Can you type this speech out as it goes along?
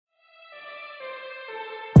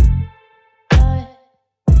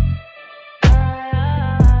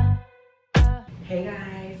Hey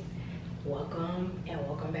guys, welcome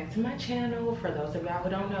back to my channel. For those of y'all who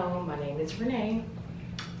don't know, my name is Renee,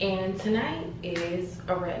 and tonight is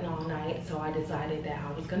a retinol night. So I decided that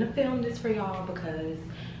I was gonna film this for y'all because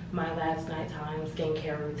my last nighttime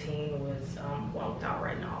skincare routine was one without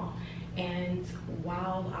retinol. And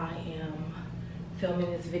while I am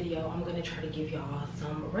filming this video, I'm gonna try to give y'all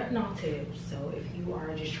some retinol tips. So if you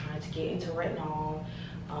are just trying to get into retinol,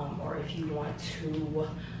 or if you want to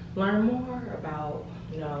learn more about,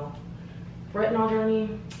 retinol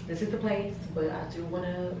journey, this is the place. But I do want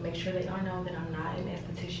to make sure that y'all know that I'm not an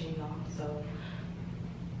esthetician, y'all, so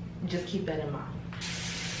just keep that in mind.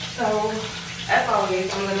 So as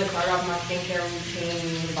always, I'm going to start off my skincare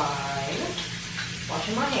routine by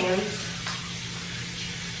washing my hands.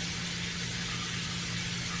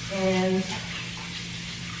 And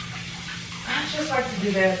I just like to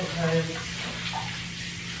do that because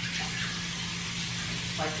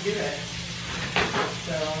I like to do that.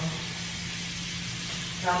 So,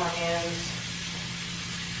 got my hands.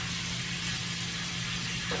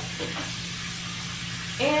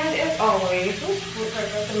 And as always, looks like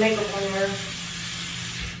that's the makeup on there.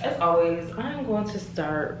 As always, I'm going to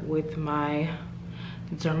start with my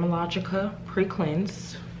Dermalogica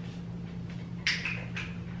Precleanse.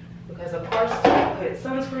 Because of course I put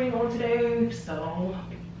sunscreen on today, so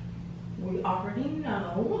we already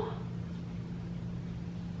know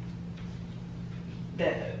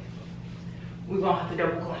that we're gonna have to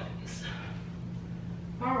double cleanse.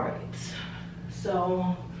 All right,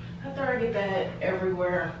 so after I get that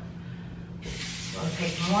everywhere, I'm gonna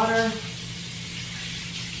take some water,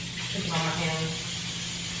 take it on my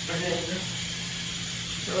hands, and then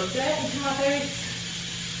throw that into my face.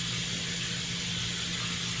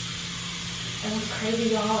 And what's crazy,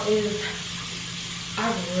 y'all, is I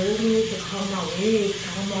really need to comb my wigs. So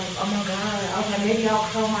I'm like, oh my god. I was like, maybe I'll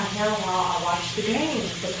curl my hair while I watch the game,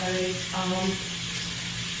 because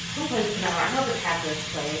who plays tonight? I know the Packers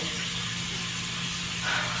play.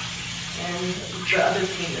 And the other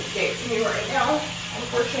team escapes me right now,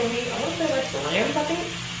 unfortunately. I want to say like the Rams, I think.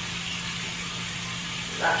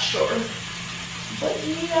 Not sure. But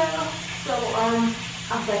yeah, so I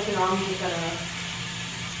was like, I'm just gonna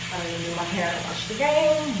do my hair and watch the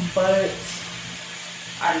game, but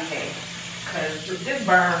I can't, because this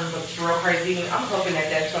burn looks real crazy. I'm hoping that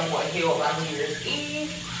that's somewhat healed by New Year's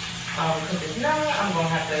Eve, because if not, I'm gonna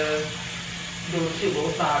have to do a cute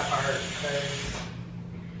little side part, because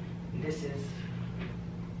this is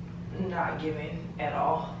not giving at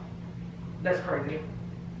all. That's crazy.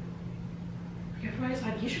 Everybody's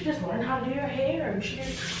like, you should just learn how to do your hair. You should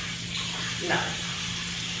just... No.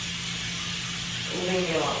 Leave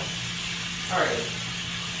me alone. Alright.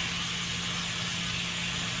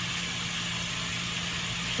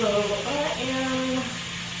 So I am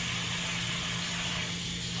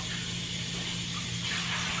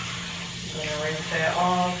gonna rinse that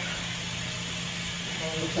off.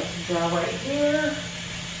 And put the dry right here.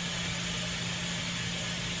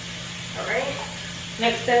 Alright.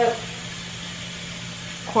 Next step,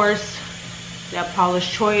 of course, that Paula's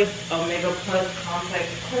Choice Omega Plus Complex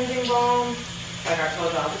Cleansing Balm. Like I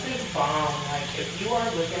told y'all, this is bomb. Like, if you are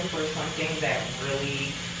looking for something that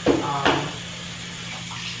really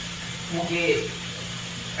will get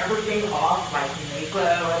everything off, like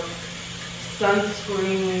makeup,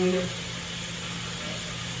 sunscreen,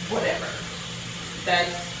 whatever,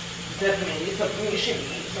 that's definitely something you should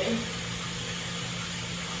be using.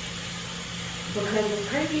 Because what's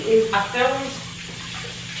crazy is I filmed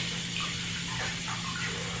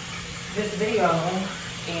this video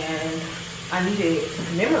and I needed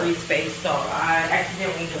memory space, so I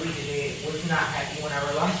accidentally deleted it. Was not happy when I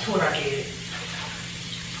realized what I did.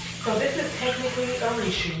 So this is technically a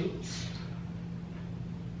reshoot.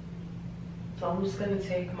 So I'm just gonna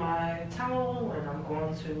take my towel and I'm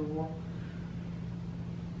going to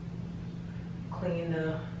clean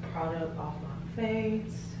the product off my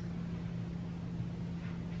face.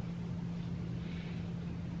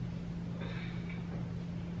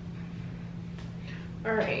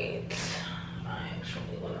 All right. I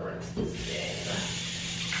actually want to rinse this in.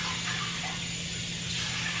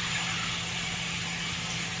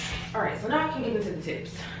 Alright, so now I can get into the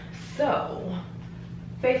tips. So,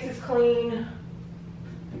 face is clean.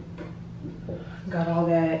 Got all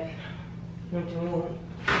that.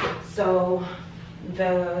 So,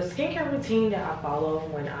 the skincare routine that I follow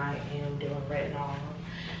when I am doing retinol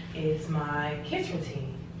is my kids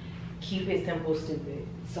routine. Keep it simple, stupid.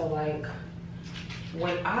 So, like,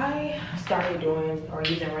 when I started doing or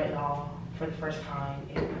using retinol for the first time,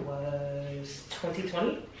 it was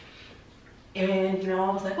 2020. And, I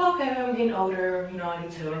was like, well, okay, I'm getting older, I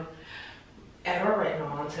need to add our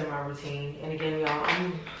retinol into my routine. And again, y'all,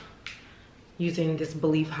 I'm using this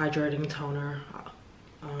Belief Hydrating Toner,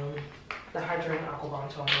 the Hydrating Aqua Balm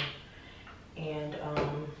Toner. And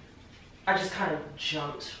I just kind of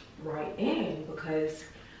jumped right in because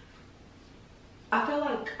I feel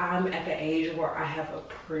like I'm at the age where I have a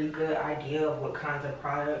pretty good idea of what kinds of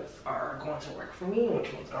products are going to work for me and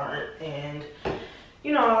which ones aren't. And,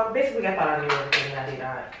 you know, basically I thought I knew everything and I did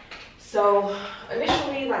not. So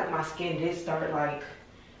initially, like, my skin did start like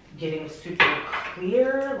getting super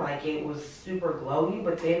clear, like it was super glowy,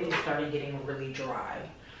 but then it started getting really dry.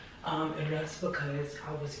 And that's because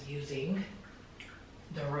I was using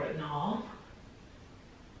the retinol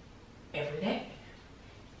every day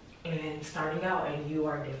and starting out, and you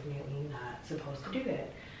are definitely not supposed to do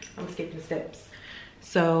that. I'm skipping steps.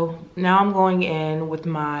 So now I'm going in with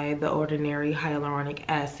the Ordinary Hyaluronic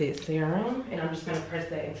Acid Serum, and I'm just gonna press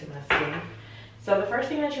that into my skin. So the first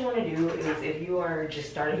thing that you wanna do is, if you are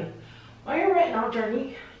just starting on your retinol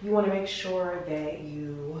journey, you wanna make sure that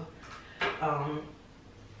you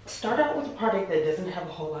start out with a product that doesn't have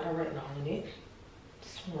a whole lot of retinol in it.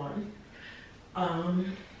 Just one.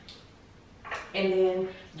 And then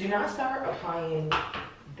do not start applying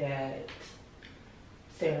that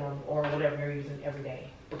serum or whatever you're using every day,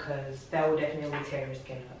 because that will definitely tear your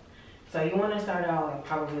skin up. So you want to start out like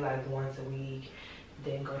probably like once a week,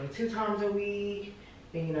 then go to 2 times a week,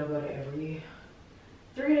 then, you know, go to every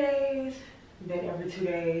 3 days, then every 2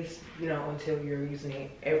 days, you know, until you're using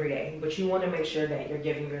it every day. But you want to make sure that you're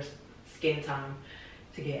giving your skin time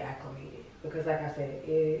to get acclimated, because like I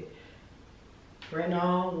said,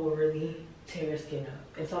 retinol will really tear your skin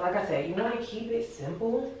up. And so like I said, you want to keep it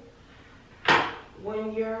simple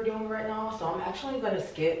when you're doing retinol. So I'm actually going to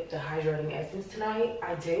skip the hydrating essence tonight.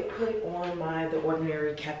 I did put on the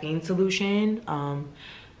Ordinary caffeine solution,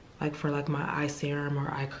 like for like my eye serum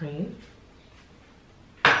or eye cream.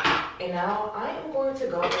 And now I am going to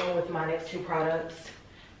go in with my next 2 products,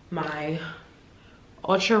 my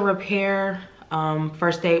Ultra Repair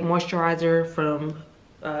First Aid Moisturizer from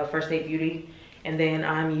First Aid Beauty. And then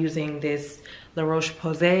I'm using this La Roche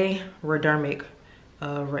Posay Redermic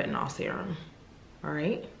retinol serum. All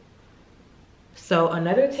right. So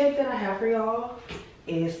another tip that I have for y'all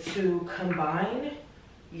is to combine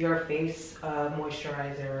your face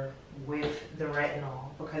moisturizer with the retinol,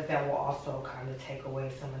 because that will also kind of take away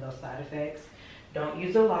some of those side effects. Don't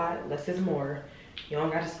use a lot, less is more. You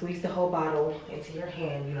don't got to squeeze the whole bottle into your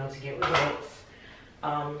hand, you know, to get results.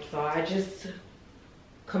 So I just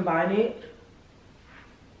combine it,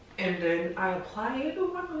 and then I apply it. Oh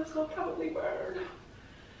my God, it's gonna probably burn.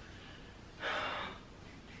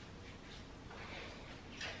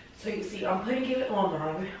 So you see, I'm putting it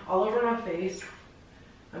on all over my face.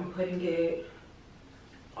 I'm putting it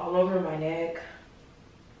all over my neck.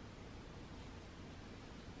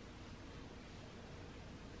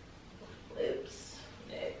 Lips,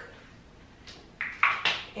 neck.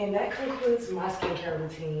 And that concludes my skincare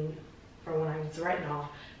routine for when I use retinol.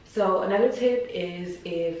 So another tip is,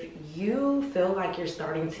 if you feel like you're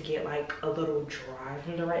starting to get like a little dry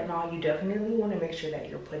from the retinol, you definitely want to make sure that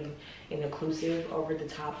you're putting an occlusive over the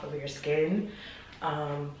top of your skin.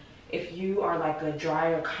 If you are like a dry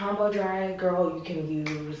or combo dry girl, you can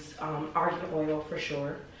use argan oil for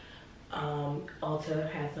sure.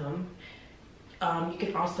 Ulta has some. You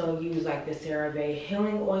can also use like the CeraVe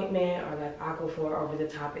healing ointment or like Aquaphor over the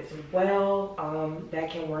top as well.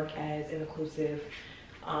 That can work as an occlusive.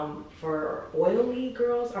 For oily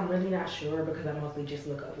girls, I'm really not sure, because I mostly just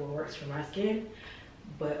look up what works for my skin.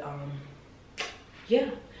 But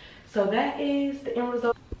yeah, so that is the end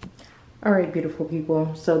result. All right, beautiful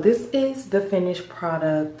people, so this is the finished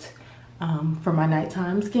product for my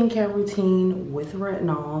nighttime skincare routine with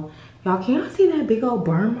retinol. Y'all, can y'all see that big old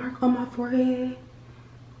burn mark on my forehead?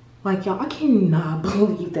 Like, y'all, I cannot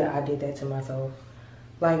believe that I did that to myself.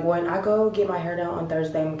 Like, when I go get my hair done on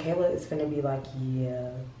Thursday, Michaela is finna be like,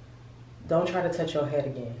 yeah, don't try to touch your head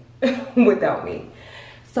again without me.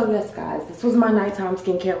 So yes, guys, this was my nighttime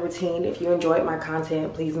skincare routine. If you enjoyed my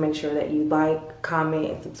content, please make sure that you like, comment,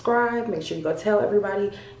 and subscribe. Make sure you go tell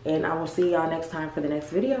everybody, and I will see y'all next time for the next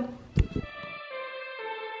video.